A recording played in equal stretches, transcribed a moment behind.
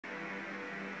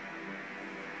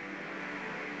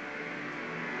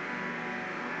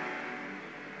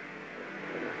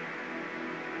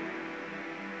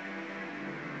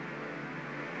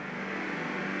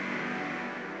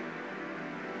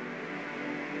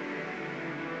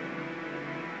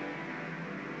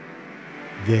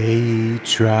They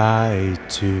try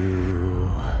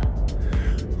to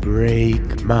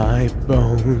break my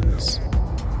bones.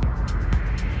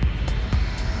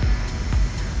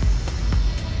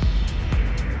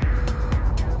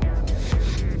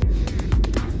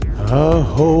 A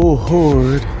whole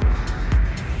horde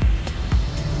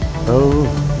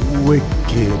of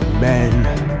wicked men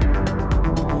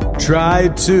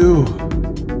tried to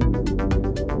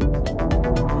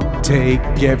take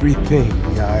everything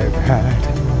I've had.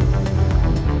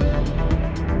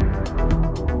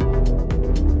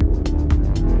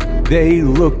 They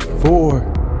looked for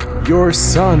your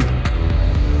son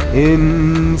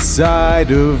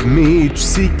inside of me,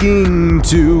 seeking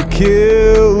to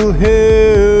kill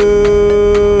him.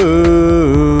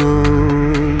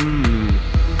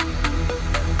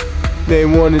 They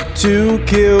wanted to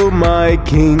kill my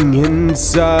king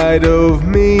inside of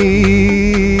me.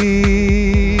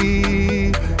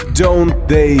 Don't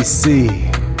they see?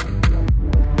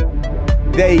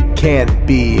 They can't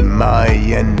be my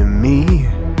enemy.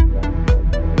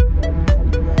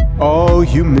 All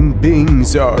human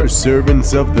beings are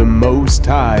servants of the Most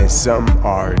High. Some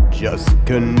are just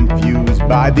confused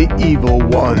by the evil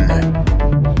one.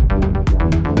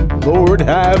 Lord,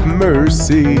 have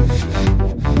mercy.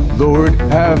 Lord,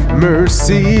 have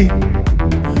mercy.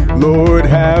 Lord,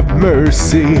 have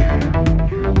mercy.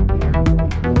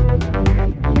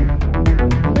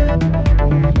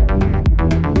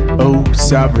 Oh,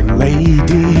 sovereign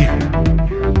lady,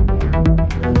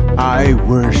 I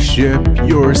worship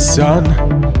your son.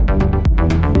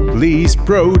 Please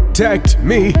protect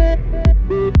me.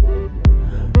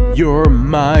 You're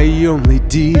my only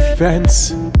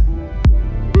defense.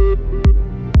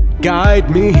 Guide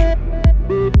me.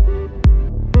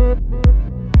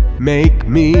 Make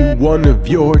me one of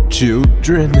your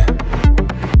children.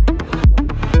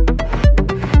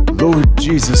 Lord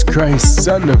Jesus Christ,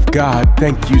 Son of God,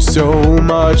 thank you so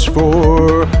much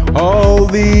for all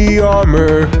the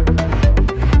armor,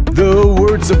 the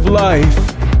words of life,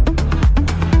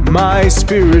 my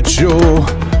spiritual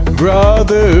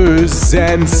brothers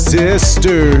and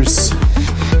sisters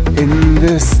in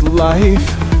this life,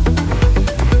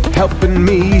 helping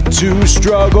me to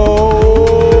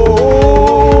struggle.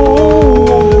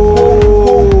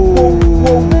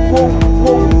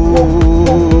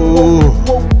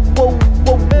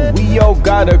 We all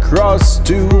got a cross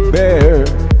to bear.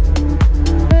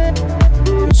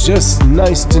 It's just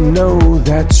nice to know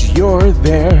that you're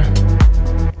there.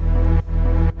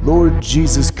 Lord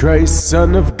Jesus Christ,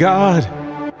 Son of God,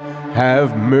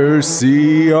 have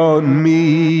mercy on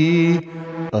me,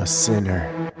 a sinner.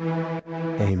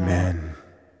 Amen.